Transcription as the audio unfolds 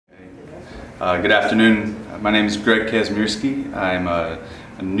Good afternoon. My name is Greg Kazmierski. I'm a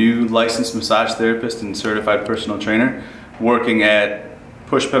new licensed massage therapist and certified personal trainer working at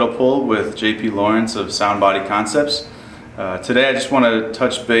Push Pedal Pull with JP Lawrence of Sound Body Concepts. Today I just want to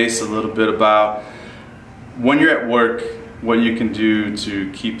touch base a little bit about when you're at work, what you can do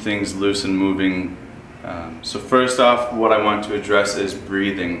to keep things loose and moving. So first off, what I want to address is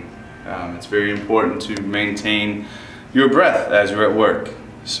breathing. It's very important to maintain your breath as you're at work.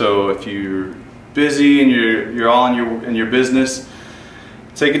 So if you're busy and you're all in your business,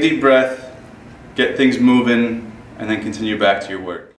 take a deep breath, get things moving, and then continue back to your work.